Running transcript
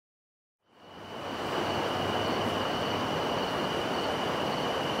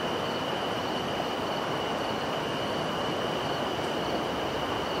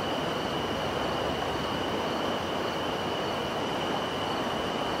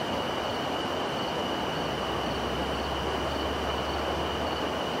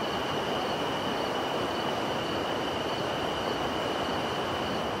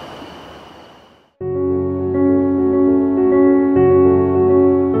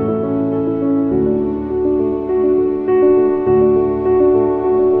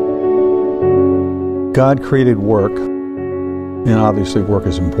God created work, and obviously work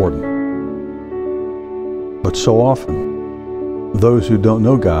is important. But so often, those who don't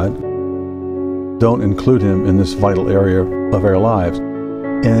know God don't include Him in this vital area of our lives.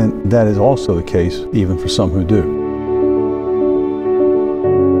 And that is also the case even for some who do.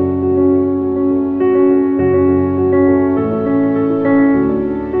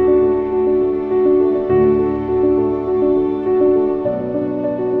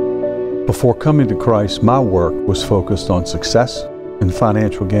 Before coming to Christ, my work was focused on success and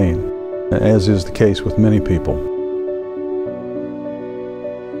financial gain, as is the case with many people.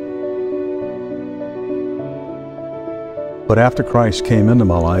 But after Christ came into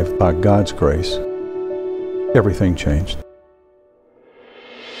my life by God's grace, everything changed.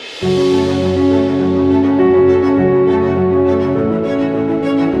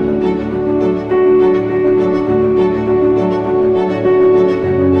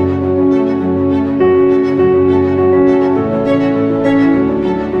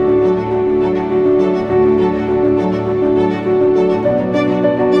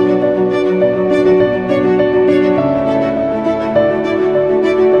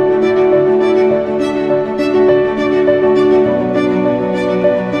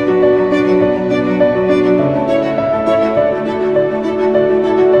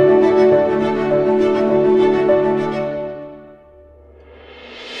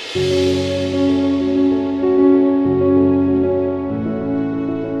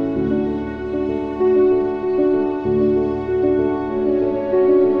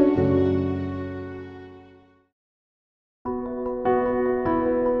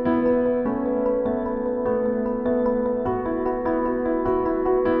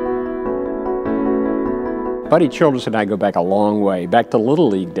 Buddy Childress and I go back a long way, back to Little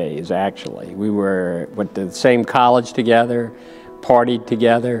League days, actually. We went to the same college together, partied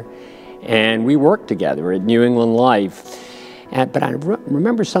together, and we worked together at New England Life. But I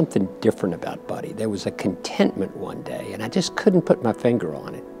remember something different about Buddy. There was a contentment one day, and I just couldn't put my finger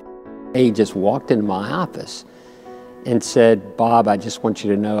on it. He just walked into my office and said, "Bob, I just want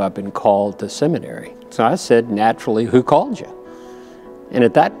you to know I've been called to seminary." So I said, naturally, "Who called you?" And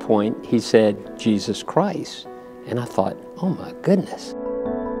at that point, he said, "Jesus Christ." And I thought, oh my goodness.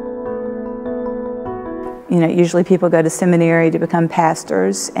 You know, usually people go to seminary to become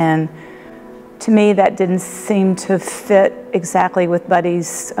pastors, and to me that didn't seem to fit exactly with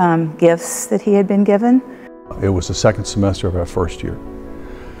Buddy's gifts that he had been given. It was the second semester of our first year.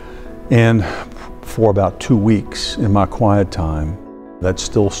 And for about 2 weeks in my quiet time, that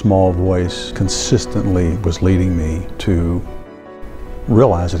still small voice consistently was leading me to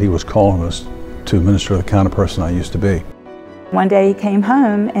realize that he was calling us to minister the kind of person I used to be. One day he came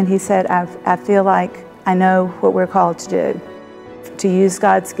home and he said, I feel like I know what we're called to do, to use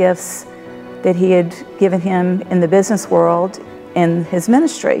God's gifts that he had given him in the business world in his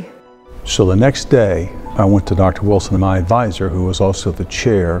ministry. So the next day, I went to Dr. Wilson, my advisor, who was also the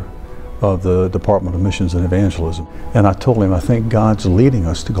chair of the Department of Missions and Evangelism. And I told him, I think God's leading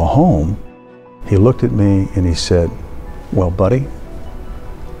us to go home. He looked at me and he said, "Well, Buddy,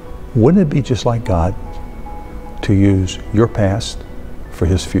 wouldn't it be just like God to use your past for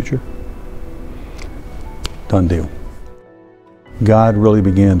His future?" Done deal. God really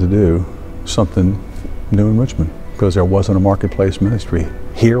began to do something new in Richmond because there wasn't a marketplace ministry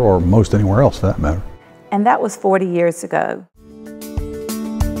here or most anywhere else for that matter. And that was 40 years ago.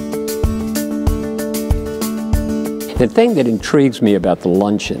 The thing that intrigues me about the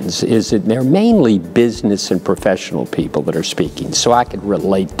luncheons is that they're mainly business and professional people that are speaking, so I could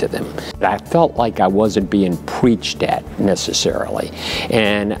relate to them. I felt like I wasn't being preached at necessarily,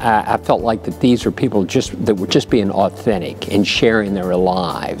 and I felt like that these are people that were just being authentic and sharing their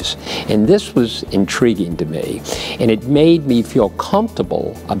lives. And this was intriguing to me, and it made me feel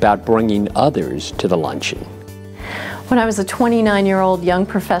comfortable about bringing others to the luncheon. When I was a 29-year-old young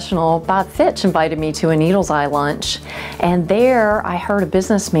professional, Bob Fitch invited me to a Needles Eye lunch, and there I heard a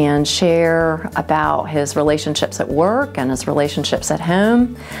businessman share about his relationships at work and his relationships at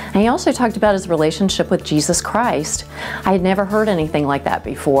home, and he also talked about his relationship with Jesus Christ. I had never heard anything like that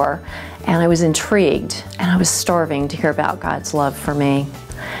before, and I was intrigued, and I was starving to hear about God's love for me.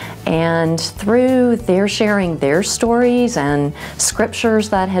 And through their sharing their stories and scriptures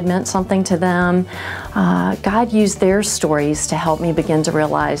that had meant something to them, God used their stories to help me begin to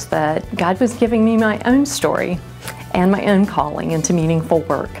realize that God was giving me my own story and my own calling into meaningful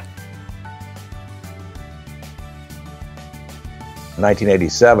work. In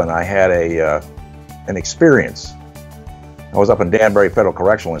 1987, I had an experience. I was up in Danbury Federal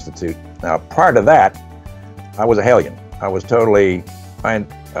Correctional Institute. Now, prior to that, I was a hellion. I was totally, I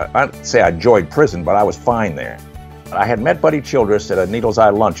I'd say I enjoyed prison, but I was fine there. I had met Buddy Childress at a Needles Eye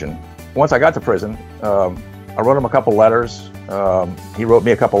luncheon. Once I got to prison, I wrote him a couple letters. He wrote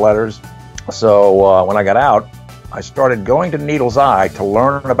me a couple letters. So when I got out, I started going to Needles Eye to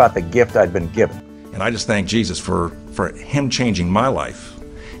learn about the gift I'd been given. And I just thank Jesus for him changing my life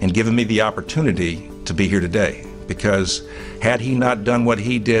and giving me the opportunity to be here today. Because had he not done what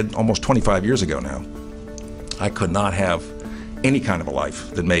he did almost 25 years ago now, I could not have any kind of a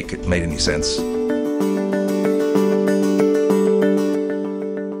life that made any sense.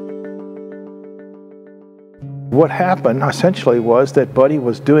 What happened essentially was that Buddy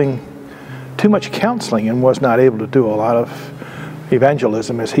was doing too much counseling and was not able to do a lot of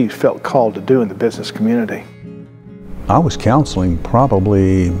evangelism as he felt called to do in the business community. I was counseling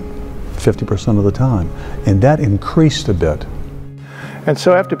probably 50% of the time, and that increased a bit. And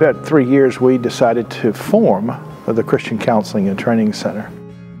so after about 3 years, we decided to form the Christian Counseling and Training Center.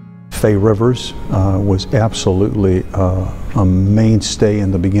 Faye Rivers was absolutely a mainstay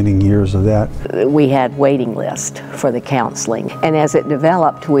in the beginning years of that. We had waiting list for the counseling, and as it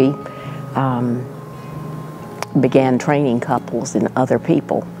developed, we began training couples and other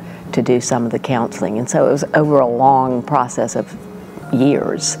people to do some of the counseling, and so it was over a long process of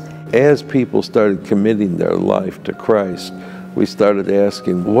years. As people started committing their life to Christ, we started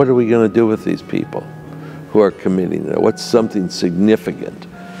asking, what are we going to do with these people who are committing it? What's something significant?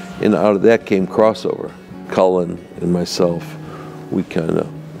 And out of that came crossover. Cullen and myself, we kind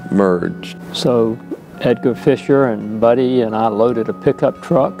of merged. So Edgar Fisher and Buddy and I loaded a pickup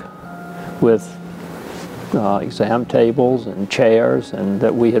truck with exam tables and chairs, and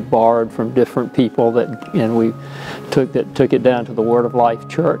that we had borrowed from different people, and we took it down to the Word of Life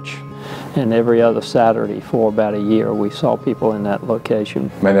Church. And every other Saturday for about a year, we saw people in that location.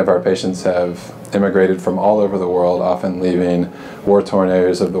 Many of our patients have immigrated from all over the world, often leaving war-torn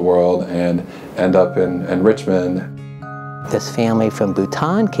areas of the world, and end up in Richmond. This family from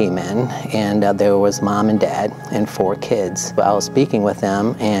Bhutan came in, and there was mom and dad and 4 kids. I was speaking with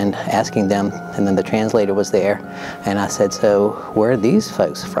them and asking them, and then the translator was there, and I said, so where are these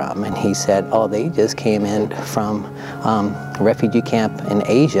folks from? And he said, oh, they just came in from a refugee camp in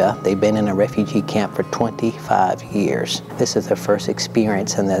Asia. They've been in a refugee camp for 25 years. This is their first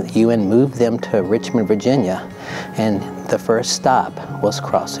experience, and the UN moved them to Richmond, Virginia, and the first stop was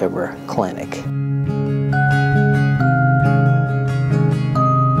Crossover Clinic.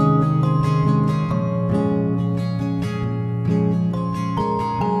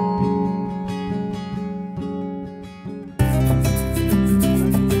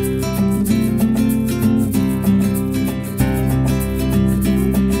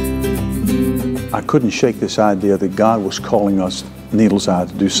 I couldn't shake this idea that God was calling us, Needles Eye,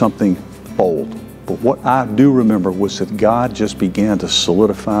 to do something bold. But what I do remember was that God just began to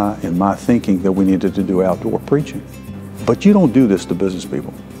solidify in my thinking that we needed to do outdoor preaching. But you don't do this to business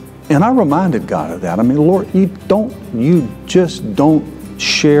people. And I reminded God of that. I mean, Lord, you just don't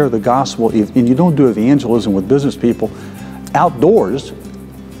share the gospel, and you don't do evangelism with business people outdoors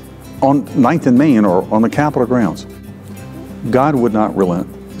on 9th and Main or on the Capitol grounds. God would not relent.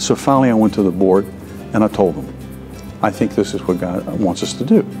 So finally I went to the board and I told them, I think this is what God wants us to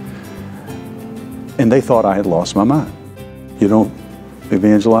do. And they thought I had lost my mind. You don't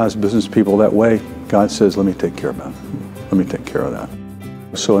evangelize business people that way. God says, let me take care of that. Let me take care of that.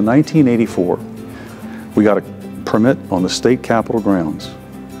 So in 1984, we got a permit on the state capitol grounds.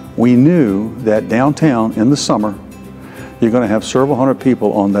 We knew that downtown in the summer, you're going to have several hundred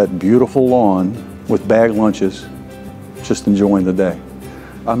people on that beautiful lawn with bag lunches, just enjoying the day.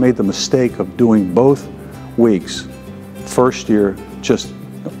 I made the mistake of doing both weeks, first year, just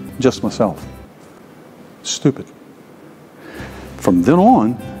myself. Stupid. From then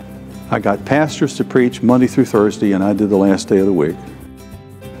on, I got pastors to preach Monday through Thursday, and I did the last day of the week.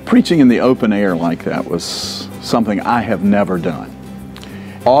 Preaching in the open air like that was something I have never done.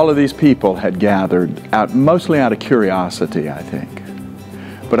 All of these people had gathered mostly out of curiosity, I think.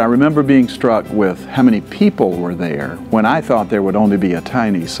 But I remember being struck with how many people were there when I thought there would only be a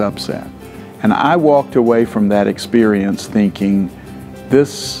tiny subset. And I walked away from that experience thinking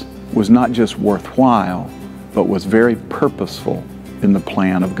this was not just worthwhile, but was very purposeful in the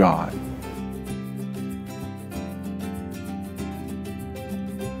plan of God.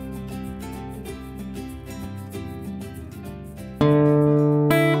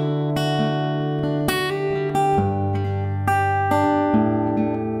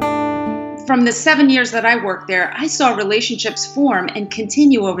 From the 7 years that I worked there, I saw relationships form and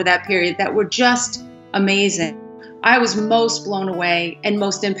continue over that period that were just amazing. I was most blown away and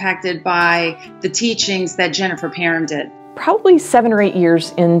most impacted by the teachings that Jennifer Perham did. Probably 7 or 8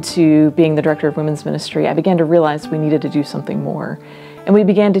 years into being the director of women's ministry, I began to realize we needed to do something more. And we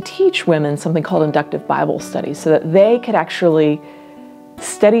began to teach women something called inductive Bible studies so that they could actually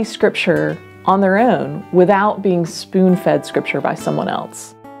study Scripture on their own without being spoon-fed Scripture by someone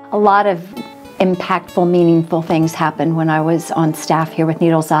else. A lot of impactful, meaningful things happened when I was on staff here with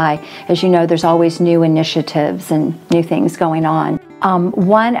Needles Eye. As you know, there's always new initiatives and new things going on.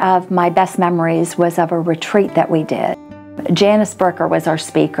 One of my best memories was of a retreat that we did. Janice Brooker was our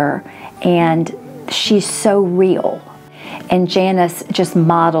speaker, and she's so real. And Janice just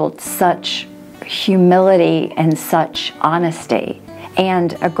modeled such humility and such honesty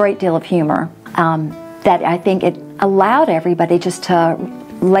and a great deal of humor that I think it allowed everybody just to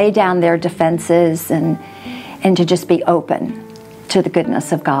lay down their defenses and to just be open to the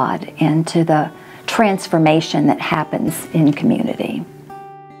goodness of God and to the transformation that happens in community.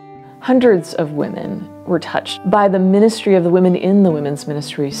 Hundreds of women were touched by the ministry of the women in the women's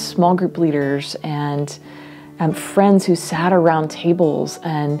ministry, small group leaders and friends who sat around tables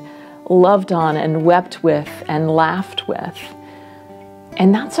and loved on and wept with and laughed with.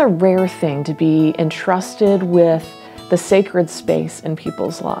 And that's a rare thing, to be entrusted with the sacred space in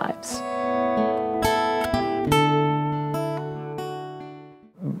people's lives.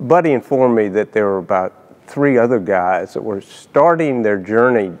 Buddy informed me that there were about 3 other guys that were starting their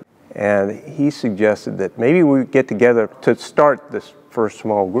journey, and he suggested that maybe we get together to start this first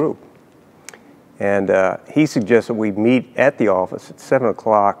small group. And he suggested we meet at the office at 7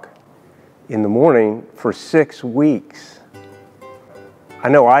 o'clock in the morning for 6 weeks. I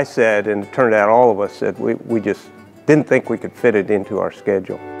know I said, and it turned out all of us said, we just didn't think we could fit it into our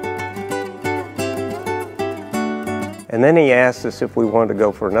schedule. And then he asked us if we wanted to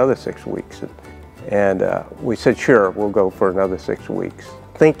go for another 6 weeks. And we said, sure, we'll go for another 6 weeks,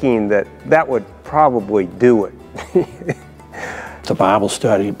 thinking that that would probably do it. The Bible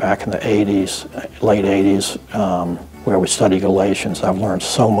study back in the 80s, late 80s, where we study Galatians, I've learned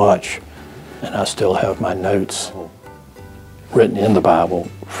so much, and I still have my notes written in the Bible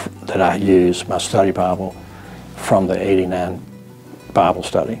that I use, my study Bible, from the 89 Bible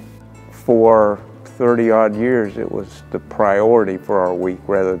study. For 30-odd years, it was the priority for our week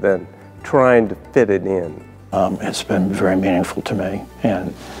rather than trying to fit it in. It's been very meaningful to me,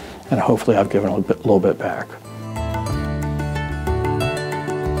 and hopefully I've given a little bit back.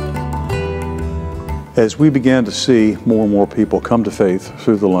 As we began to see more and more people come to faith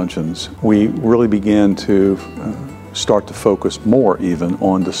through the luncheons, we really began to start to focus more even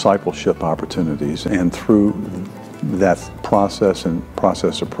on discipleship opportunities, and through that process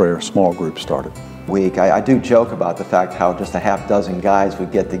of prayer, small groups started. I do joke about the fact how just a half dozen guys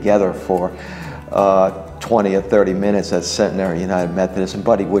would get together for 20 or 30 minutes at Centenary United Methodist, and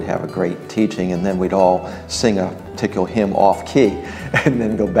Buddy would have a great teaching, and then we'd all sing a particular hymn off key and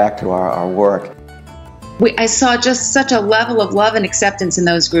then go back to our work. I saw just such a level of love and acceptance in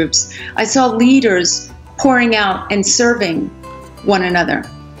those groups. I saw leaders pouring out and serving one another.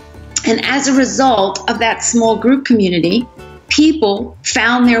 And as a result of that small group community, people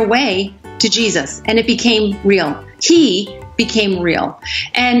found their way to Jesus, and it became real. He became real.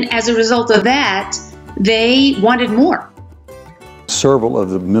 And as a result of that, they wanted more. Several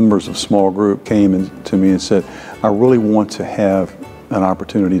of the members of small group came to me and said, I really want to have an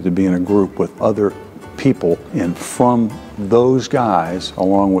opportunity to be in a group with other people, and from those guys,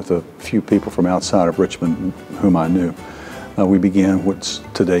 along with a few people from outside of Richmond whom I knew, we began what's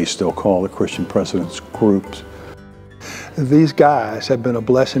today still called the Christian Presidents Groups. These guys have been a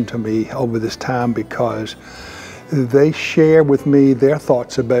blessing to me over this time because they share with me their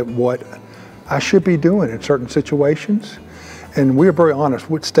thoughts about what I should be doing in certain situations. And we're very honest.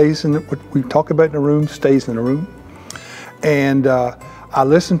 What we talk about in the room stays in the room. And I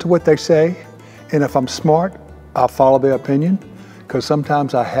listen to what they say. And if I'm smart, I'll follow their opinion, because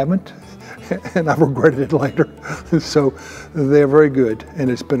sometimes I haven't, and I've regretted it later. So they're very good,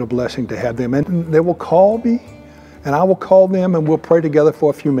 and it's been a blessing to have them. And they will call me, and I will call them, and we'll pray together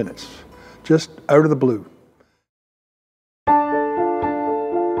for a few minutes, just out of the blue.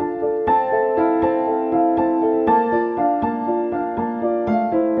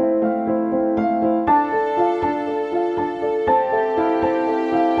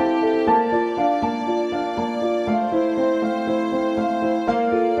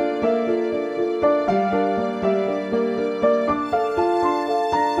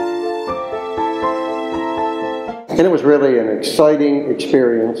 And it was really an exciting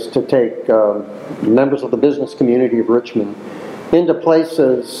experience to take members of the business community of Richmond into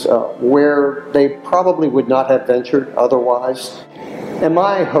places where they probably would not have ventured otherwise. And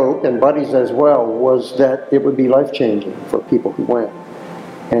my hope, and Buddy's as well, was that it would be life-changing for people who went.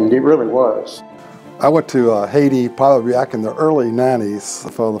 And it really was. I went to Haiti probably back in the early 90s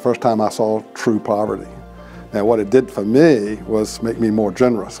for the first time I saw true poverty. And what it did for me was make me more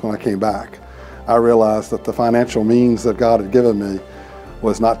generous when I came back. I realized that the financial means that God had given me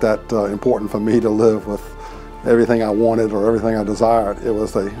was not that important for me to live with everything I wanted or everything I desired. It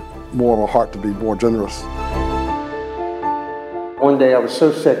was more of a heart to be more generous. One day I was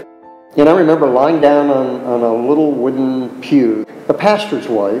so sick, and I remember lying down on a little wooden pew. The pastor's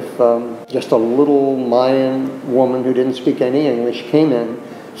wife, just a little Mayan woman who didn't speak any English, came in,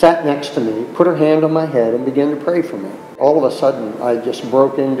 sat next to me, put her hand on my head, and began to pray for me. All of a sudden, I just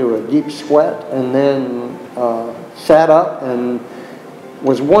broke into a deep sweat, and then sat up and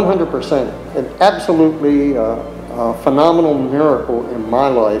was 100%, an absolutely phenomenal miracle in my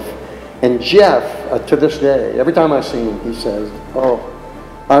life. And Jeff, to this day, every time I see him, he says, "Oh,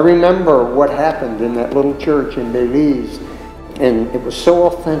 I remember what happened in that little church in Belize, and it was so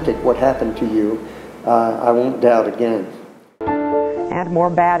authentic what happened to you, I won't doubt again." And more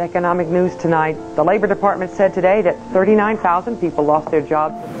bad economic news tonight. The Labor Department said today that 39,000 people lost their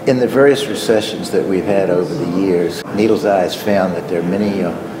jobs. In the various recessions that we've had over the years, Needles Eye has found that there are many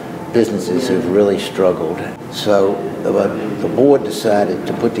businesses who've really struggled. So the board decided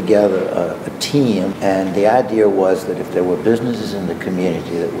to put together a team, and the idea was that if there were businesses in the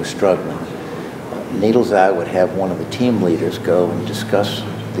community that were struggling, Needles Eye would have one of the team leaders go and discuss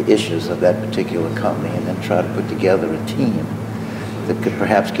the issues of that particular company and then try to put together a team that could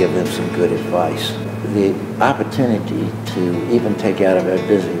perhaps give them some good advice. The opportunity to even take out of our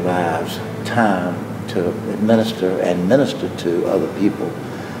busy lives time to administer and minister to other people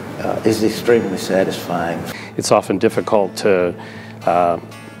is extremely satisfying. It's often difficult to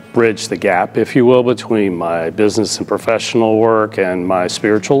bridge the gap, if you will, between my business and professional work and my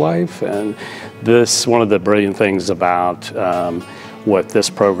spiritual life. And one of the brilliant things about what this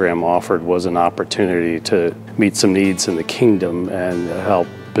program offered was an opportunity to meet some needs in the kingdom and help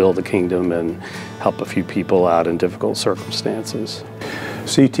build the kingdom and help a few people out in difficult circumstances.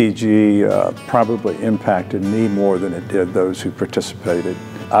 CTG probably impacted me more than it did those who participated.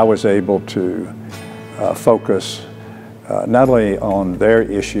 I was able to focus not only on their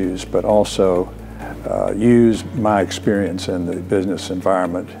issues, but also use my experience in the business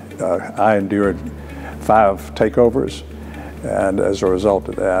environment. I endured 5 takeovers, and as a result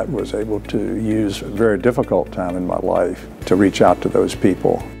of that, was able to use a very difficult time in my life to reach out to those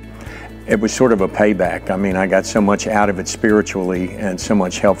people. It was sort of a payback. I mean, I got so much out of it spiritually and so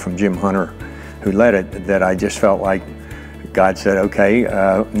much help from Jim Hunter, who led it, that I just felt like God said, okay,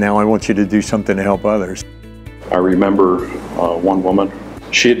 now I want you to do something to help others. I remember one woman.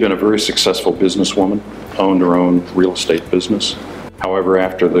 She had been a very successful businesswoman, owned her own real estate business. However,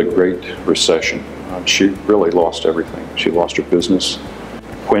 after the Great Recession, she really lost everything. She lost her business.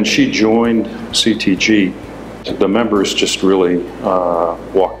 When she joined CTG, the members just really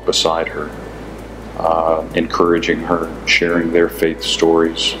walked beside her, encouraging her, sharing their faith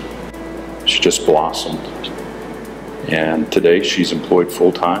stories. She just blossomed. And today she's employed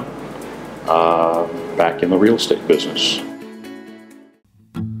full-time back in the real estate business.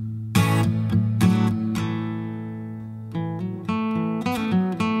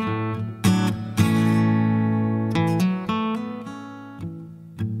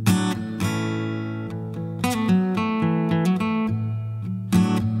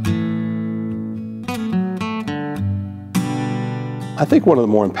 I think one of the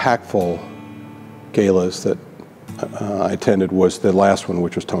more impactful galas that I attended was the last one,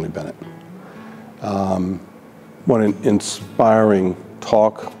 which was Tony Bennett. What an inspiring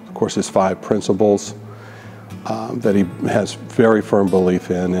talk. Of course, his 5 principles that he has very firm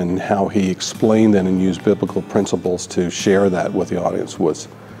belief in, and how he explained that and used biblical principles to share that with the audience was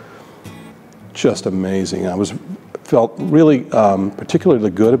just amazing. I felt really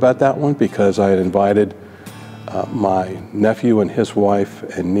particularly good about that one because I had invited my nephew and his wife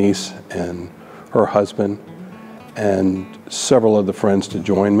and niece and her husband and several other friends to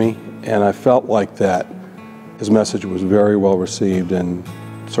join me, and I felt like that his message was very well received and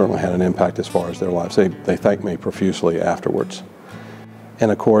certainly had an impact as far as their lives. They thanked me profusely afterwards.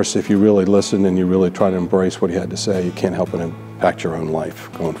 And of course, if you really listen and you really try to embrace what he had to say, you can't help but impact your own life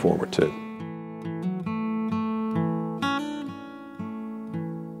going forward too.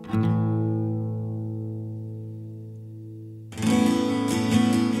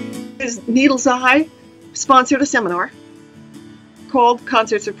 Needles Eye sponsored a seminar called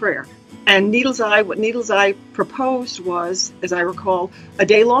Concerts of Prayer. And what Needles Eye proposed was, as I recall, a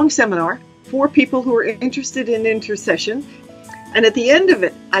day-long seminar for people who are interested in intercession. And at the end of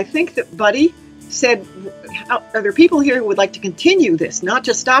it, I think that Buddy said, are there people here who would like to continue this, not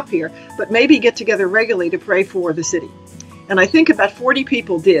just stop here, but maybe get together regularly to pray for the city? And I think about 40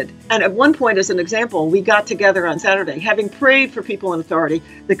 people did. And at one point, as an example, we got together on Saturday, having prayed for people in authority,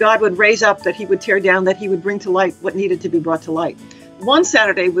 that God would raise up, that he would tear down, that he would bring to light what needed to be brought to light. One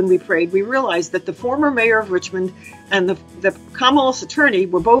Saturday when we prayed, we realized that the former mayor of Richmond and the Commonwealth's attorney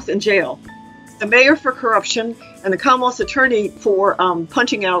were both in jail. The mayor for corruption and the Commonwealth's attorney for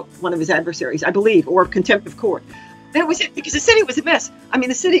punching out one of his adversaries, I believe, or contempt of court. That was it, because the city was a mess. I mean,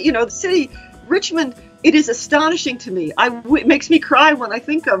 the city, Richmond, it is astonishing to me. It makes me cry when I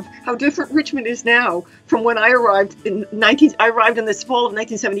think of how different Richmond is now from when I arrived in this fall of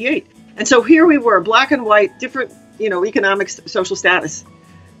 1978. And so here we were, black and white, different, economic, social status.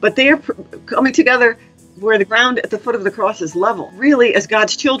 But they are coming together where the ground at the foot of the cross is level, really as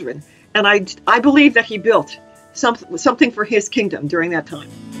God's children. And I believe that he built something for his kingdom during that time.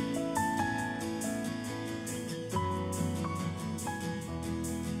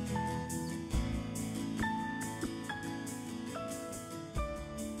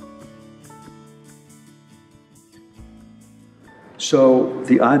 So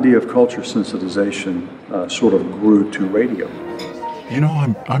the idea of culture sensitization sort of grew to radio.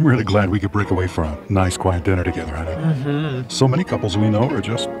 I'm really glad we could break away for a nice, quiet dinner together, honey. Mm-hmm. So many couples we know are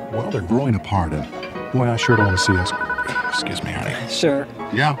just, they're growing apart, and boy, I sure don't want to see us. Excuse me, honey. Sure.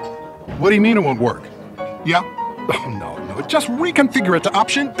 Yeah? What do you mean it won't work? Yeah? Oh, no. Just reconfigure it to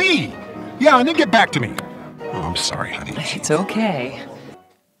option B. Yeah, and then get back to me. Oh, I'm sorry, honey. It's okay.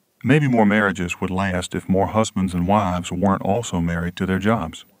 Maybe more marriages would last if more husbands and wives weren't also married to their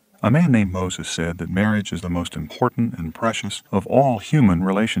jobs. A man named Moses said that marriage is the most important and precious of all human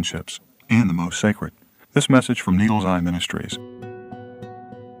relationships, and the most sacred. This message from Needles Eye Ministries.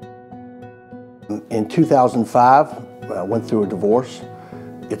 In 2005, I went through a divorce.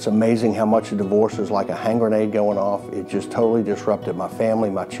 It's amazing how much a divorce is like a hand grenade going off. It just totally disrupted my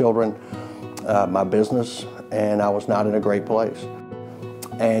family, my children, my business, and I was not in a great place.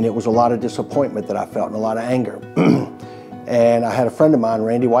 And it was a lot of disappointment that I felt and a lot of anger. And I had a friend of mine,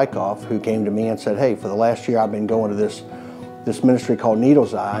 Randy Wyckoff, who came to me and said, hey, for the last year I've been going to this ministry called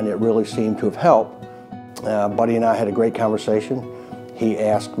Needles Eye, and it really seemed to have helped. Buddy and I had a great conversation. He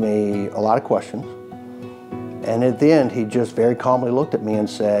asked me a lot of questions. And at the end, he just very calmly looked at me and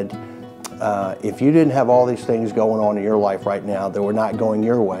said, if you didn't have all these things going on in your life right now that were not going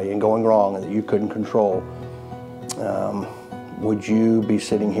your way and going wrong and that you couldn't control, would you be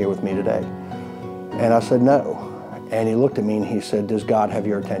sitting here with me today? And I said, no. And he looked at me and he said, does God have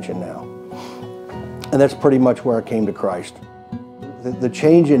your attention now? And that's pretty much where I came to Christ. The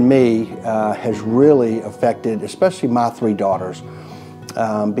change in me has really affected, especially my three daughters,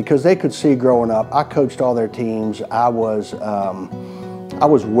 because they could see growing up, I coached all their teams. I was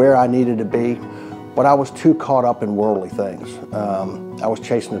where I needed to be, but I was too caught up in worldly things. I was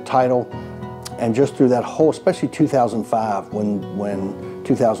chasing the title, and just through that whole, especially 2005, when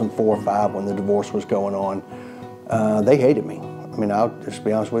 2004, 5, when the divorce was going on, they hated me. I mean, I'll just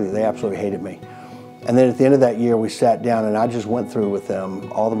be honest with you, they absolutely hated me. And then at the end of that year, we sat down and I just went through with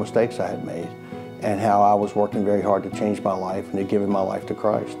them all the mistakes I had made and how I was working very hard to change my life and to give my life to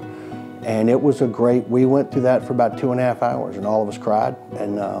Christ. And it was we went through that for about 2.5 hours and all of us cried.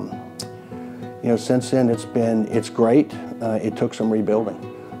 And since then it's great. It took some rebuilding,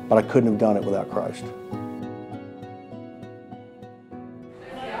 but I couldn't have done it without Christ.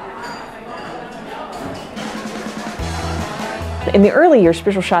 In the early years,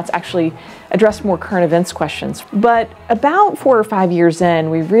 Spiritual Shots actually addressed more current events questions. But about 4 or 5 years in,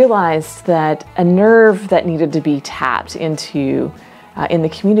 we realized that a nerve that needed to be tapped into in the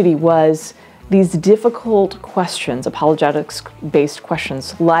community was these difficult questions, apologetics-based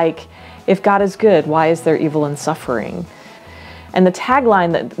questions, like, if God is good, why is there evil and suffering? And the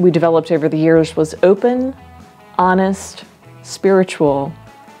tagline that we developed over the years was open, honest, spiritual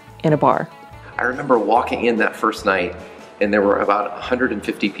in a bar. I remember walking in that first night, and there were about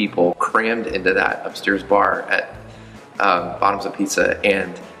 150 people crammed into that upstairs bar at Bottoms of Pizza,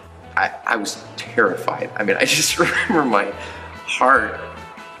 and I was terrified. I mean, I just remember my heart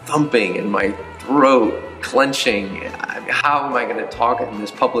thumping and my throat clenching. I mean, how am I going to talk in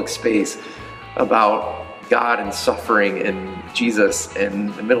this public space about God and suffering and Jesus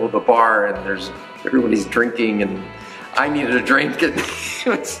in the middle of a bar, and everybody's drinking, and I needed a drink. And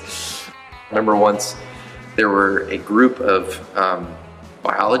I remember once there were a group of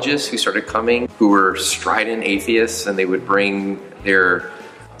biologists who started coming who were strident atheists, and they would bring their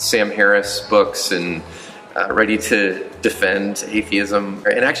Sam Harris books and ready to defend atheism.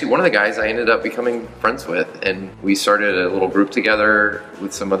 And actually one of the guys I ended up becoming friends with, and we started a little group together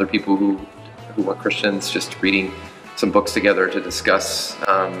with some other people who weren't Christians, just reading some books together to discuss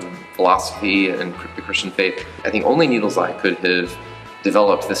philosophy and the Christian faith. I think only Needles Eye could have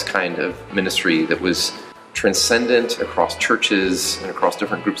developed this kind of ministry that was transcendent across churches and across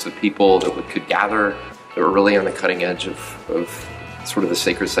different groups of people that could gather, that were really on the cutting edge of sort of the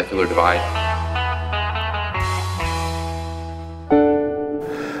sacred secular divide.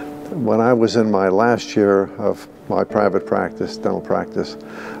 When I was in my last year of my private practice, dental practice,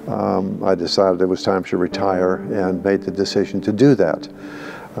 I decided it was time to retire and made the decision to do that.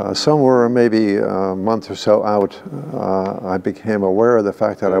 Somewhere maybe a month or so out, I became aware of the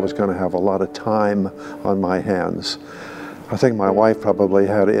fact that I was going to have a lot of time on my hands. I think my wife probably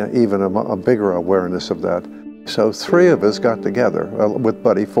had even a bigger awareness of that. So 3 of us got together with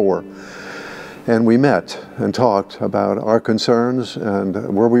Buddy 4. And we met and talked about our concerns and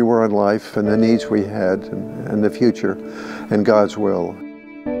where we were in life and the needs we had and the future and God's will.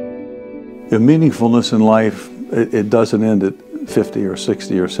 The meaningfulness in life, it doesn't end at 50 or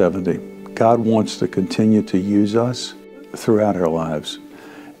 60 or 70. God wants to continue to use us throughout our lives.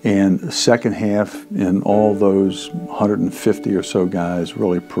 And the second half in all those 150 or so guys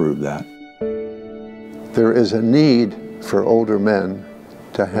really proved that. There is a need for older men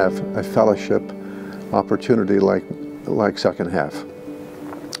to have a fellowship opportunity like second half.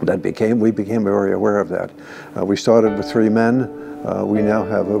 We became very aware of that. We started with 3 men. We now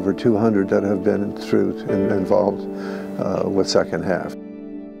have over 200 that have been involved with second half.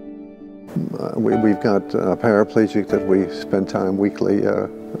 We've got a paraplegic that we spend time weekly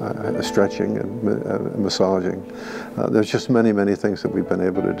stretching and massaging. There's just many, many things that we've been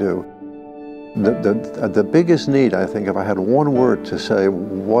able to do. The biggest need, I think, if I had one word to say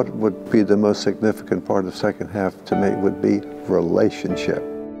what would be the most significant part of second half to me, would be relationship.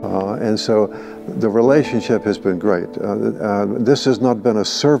 And so the relationship has been great. This has not been a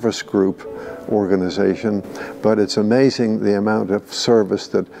service group organization, but it's amazing the amount of service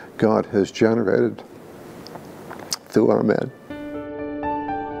that God has generated through our men.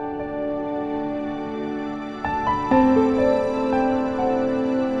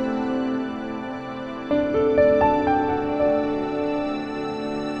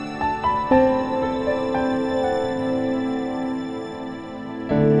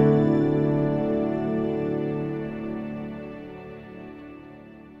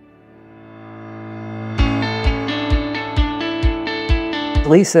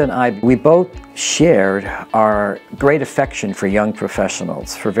 Lisa and I, we both shared our great affection for young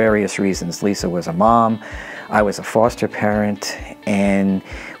professionals for various reasons. Lisa was a mom, I was a foster parent, and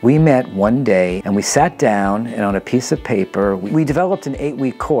we met one day and we sat down and on a piece of paper, we developed an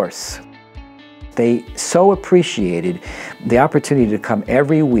 8-week course. They so appreciated the opportunity to come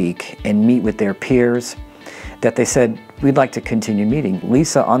every week and meet with their peers that they said, we'd like to continue meeting.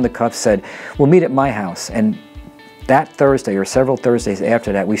 Lisa on the cuff said, we'll meet at my house. And that Thursday, or several Thursdays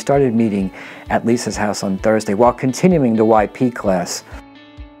after that, we started meeting at Lisa's house on Thursday while continuing the YP class.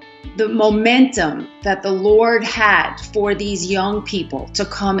 The momentum that the Lord had for these young people to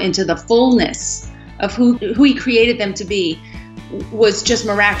come into the fullness of who He created them to be was just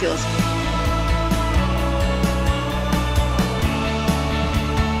miraculous.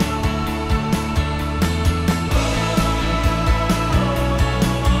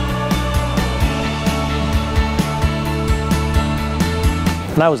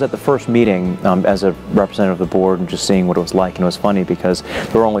 When I was at the first meeting as a representative of the board and just seeing what it was like, and it was funny because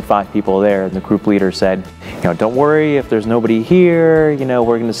there were only 5 people there, and the group leader said, you know, don't worry if there's nobody here, you know,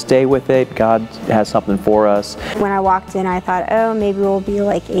 we're going to stay with it. God has something for us. When I walked in, I thought, oh, maybe we'll be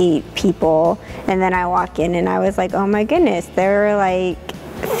like 8 people. And then I walk in and I was like, oh my goodness, there were like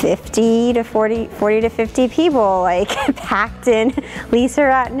 40 to 50 people like packed in Lisa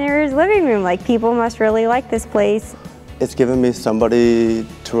Ratner's living room. Like, people must really like this place. It's given me somebody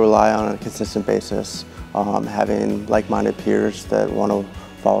to rely on a consistent basis, having like-minded peers that want to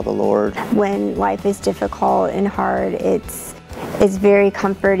follow the Lord. When life is difficult and hard, it's very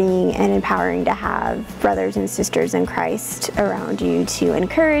comforting and empowering to have brothers and sisters in Christ around you to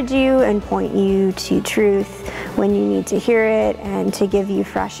encourage you and point you to truth when you need to hear it, and to give you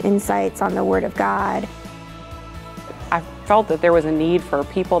fresh insights on the Word of God. I felt that there was a need for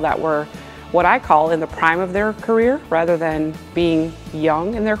people that were what I call in the prime of their career rather than being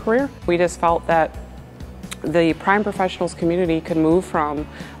young in their career. We just felt that the prime professionals community could move from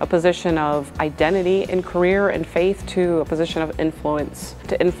a position of identity in career and faith to a position of influence,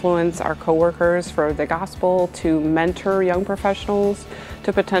 to influence our coworkers for the gospel, to mentor young professionals,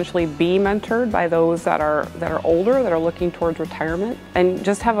 to potentially be mentored by those that are older, that are looking towards retirement, and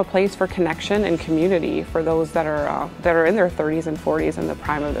just have a place for connection and community for those that are in their 30s and 40s in the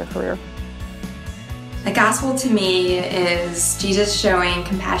prime of their career. The gospel to me is Jesus showing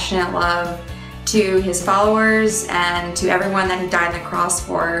compassionate love to his followers and to everyone that he died on the cross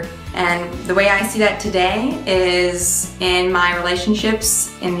for. And the way I see that today is in my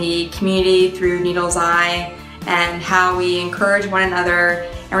relationships in the community through Needle's Eye, and how we encourage one another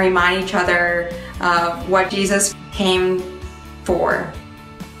and remind each other of what Jesus came for.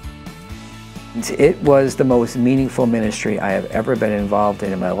 It was the most meaningful ministry I have ever been involved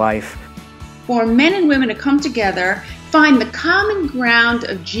in my life. For men and women to come together, find the common ground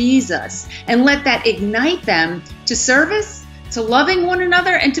of Jesus, and let that ignite them to service, to loving one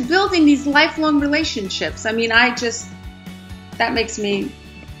another, and to building these lifelong relationships. I mean, that makes me,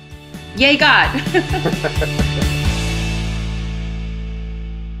 yay God.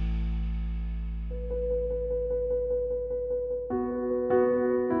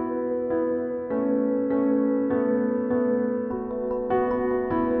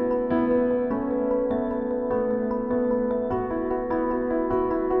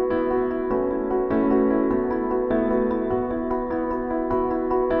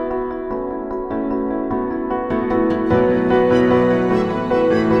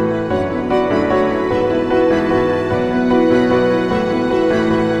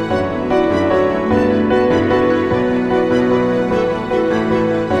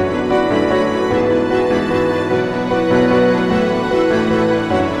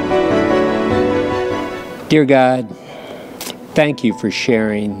 Dear God, thank you for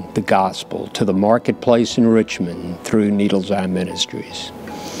sharing the gospel to the marketplace in Richmond through Needle's Eye Ministries.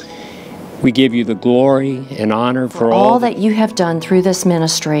 We give you the glory and honor for all that you have done through this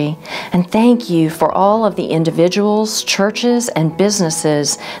ministry, and thank you for all of the individuals, churches, and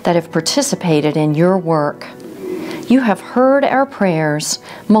businesses that have participated in your work. You have heard our prayers,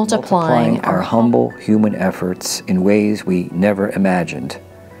 multiplying our humble human efforts in ways we never imagined.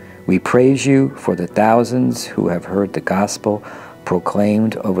 We praise you for the thousands who have heard the gospel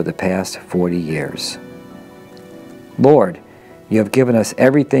proclaimed over the past 40 years. Lord, you have given us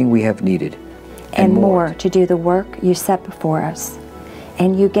everything we have needed, and more to do the work you set before us,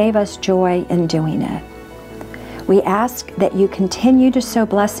 and you gave us joy in doing it. We ask that you continue to sow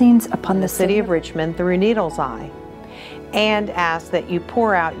blessings upon the city of Richmond through Needle's Eye, and ask that you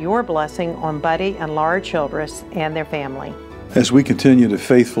pour out your blessing on Buddy and Laura Childress and their family. As we continue to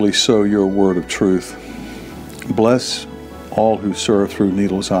faithfully sow your word of truth, bless all who serve through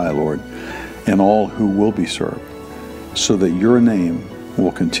Needle's Eye, Lord, and all who will be served, so that your name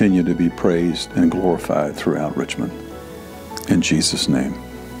will continue to be praised and glorified throughout Richmond. In Jesus' name,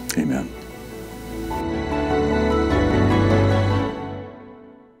 amen.